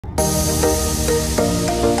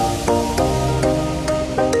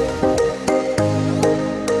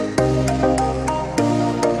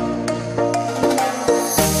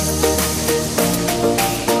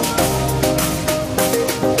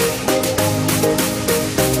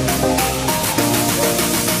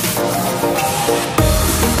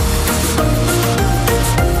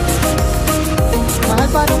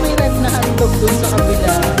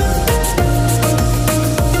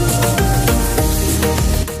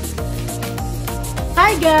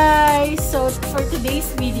guys! So, for today's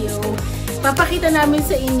video, papakita namin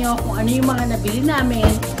sa inyo kung ano yung mga nabili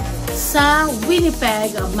namin sa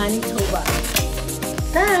Winnipeg, Manitoba.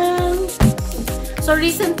 Tang! So,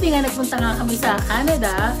 recently nga, nagpunta nga kami sa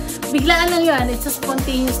Canada. Biglaan lang yun. It's a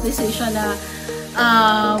spontaneous decision na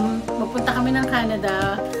magpunta kami ng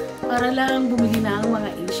Canada para lang bumili ng mga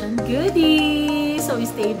Asian goodies. So, we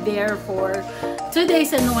stayed there for 2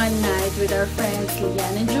 days and 1 night with our friends,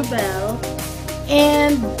 Lian and Jubel.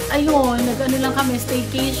 And, ayun, nag-ano lang kami,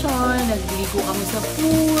 staycation, nagligo kami sa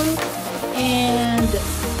pool, and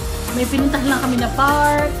may pinuntahan lang kami na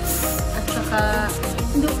parks, at saka,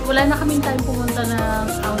 wala na kaming time pumunta ng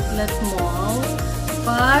outlet mall,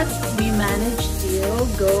 but we managed to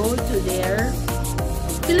go to their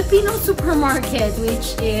Filipino supermarket,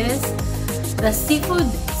 which is the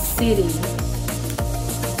Seafood City.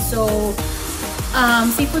 So,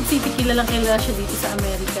 Seafood City, kilala siya dito sa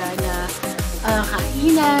Amerika na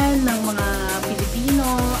kainan ng mga Pilipino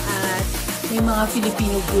at may mga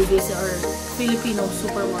Filipino goodies or Filipino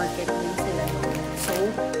supermarket din sila. So,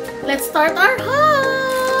 let's start our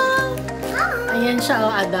haul! Ayan siya,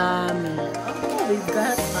 oh, adami. Oh, we've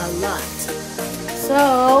got a lot.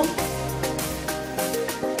 So,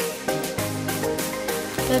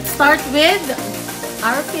 let's start with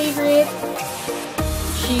our favorite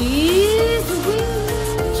cheese whiz.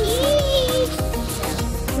 Cheese!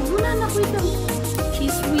 Wala na ko ito.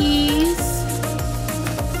 Cheese whiz.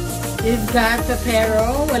 We've got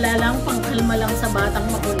pepero. Wala lang, pangkalma lang sa batang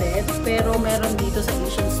makulit. Pero meron dito sa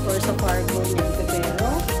Asian store sa Fargo ng pepero.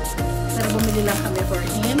 Pero bumili lang kami for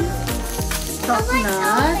him.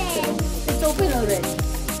 Chocolate. It's open already.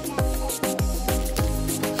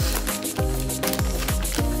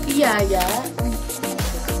 Yaya.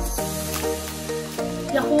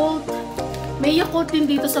 Yakult. May Yakult din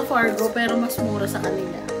dito sa Fargo pero mas mura sa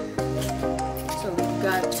kanila. So, we've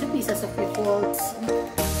got 2 pieces of Yakults.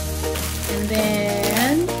 And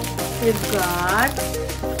then, we've got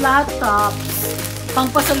flat tops.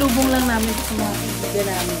 Pangpasalubong lang namin sa mga kaibigan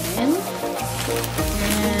namin.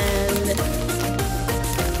 And,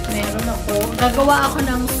 meron ako. Gagawa ako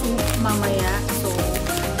ng soup mamaya. So,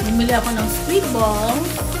 bumili ako ng squid ball.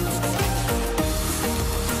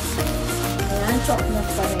 Ayan,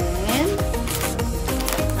 chocolate pa rin.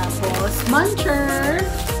 Tapos, muncher.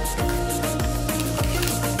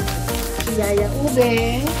 Yaya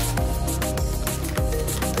ube.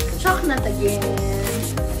 Chocolate again.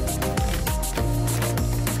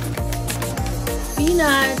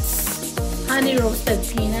 Peanuts. Honey roasted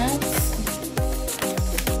peanuts.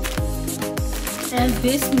 And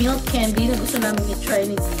this milk candy na gusto namin i-try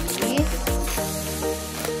ni Zee.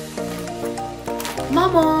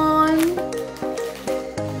 Mamon!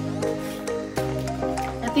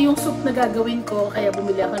 Ito yung soup na gagawin ko, kaya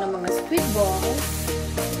bumili ako ng mga squid balls.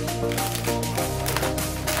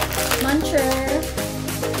 Muncher.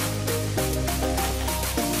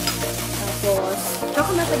 Tapos,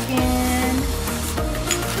 chocolate again.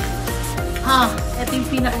 Ito yung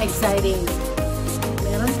pinaka-exciting.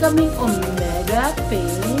 Meron kaming omega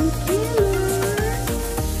painkiller.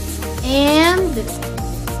 And,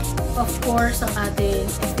 of course, ang ating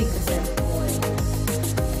efficacent oil.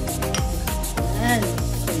 Ayan.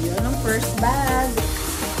 So, yun ang first bag.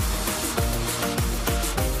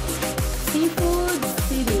 Seafood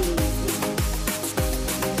City.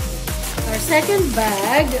 Our second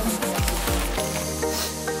bag.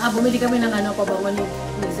 Bumili kami ng pabango ni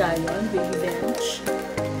Zion, baby bench.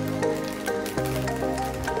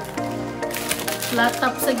 Flat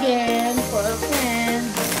tops again for our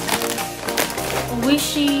friends.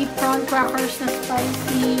 Wishy prawn crackers na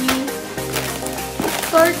spicy.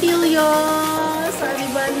 Tortillas!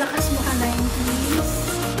 Diba, lakas mo ka 90s.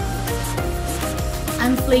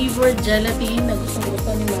 Unflavored gelatin na gusto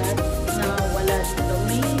ni Matt na wala dito.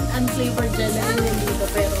 May unflavored gelatin din dito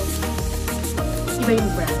pero iba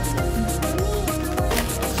yung brand.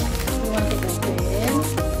 You want to open?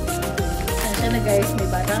 Ayan na guys, may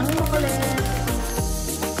batang makulit.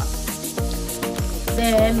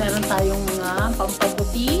 Then, meron tayong mga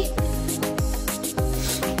pampaputi.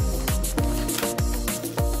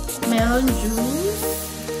 Meron juice.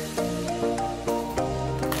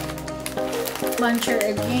 Muncher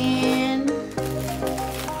again.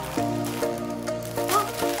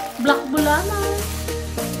 Black bulana.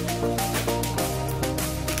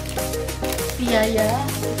 Piyaya.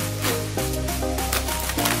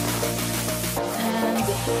 And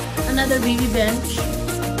another baby bench.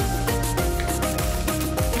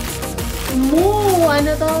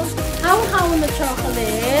 Ano to? How na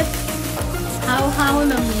chocolate. How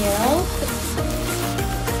na milk.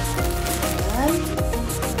 Ayan.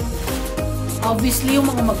 Obviously, yung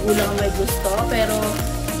mga magulang ang may gusto, pero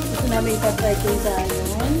gusto namin ipatry ko sa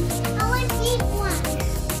yun. I want big one.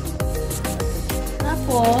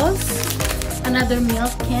 Tapos, another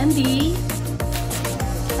milk candy.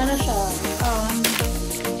 Ano siya?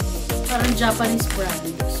 Parang Japanese brand.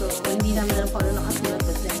 So, hindi namin alam paano nakasulat,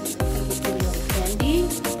 but then, ito milk candy.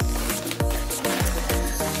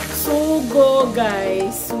 Sugo,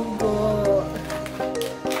 guys. Sugo.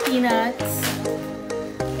 Peanuts.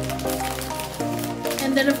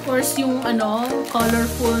 And then, of course, yung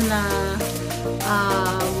colorful na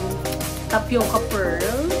tapioca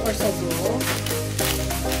pearl or sago.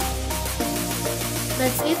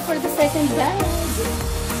 That's it for the second bag.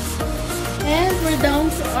 And we're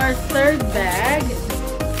down to our third bag.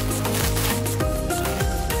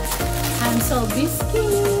 Hansel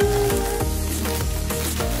biscuit.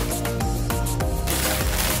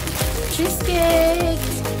 Cheesecake.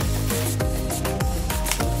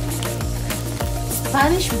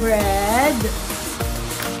 Spanish bread.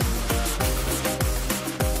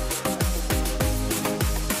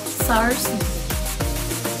 Sarsi.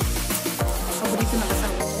 Paborito na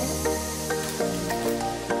kasama ko.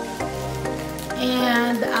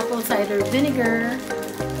 And apple cider vinegar.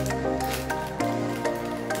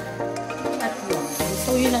 At yun.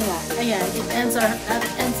 So yun na nga. Ayan, that ends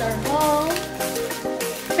our haul.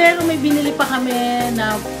 Pero may binili pa kami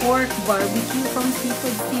na pork barbecue from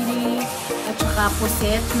Seafood City at saka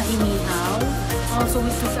puset na inihaw. Also, we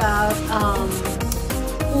took out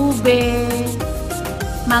ube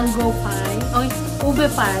mango pie. Ube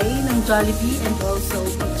pie ng Jollibee and also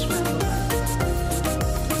peach mango pie.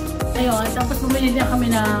 Ayun, tapos bumili din kami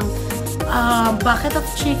ng bucket of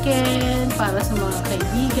chicken para sa mga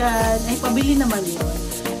kaibigan. Ay, pabili naman yun.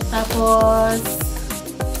 Tapos,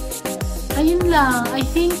 ayun lang. I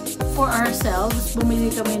think for ourselves, bumili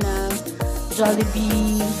kami ng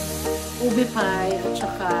Jollibee, ube pie, at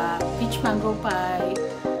saka peach mango pie,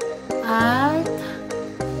 at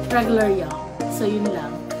regular young. So, yun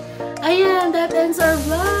lang. Ayan, that ends our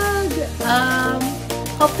vlog.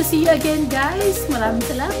 Hope to see you again, guys. Maraming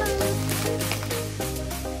salamat.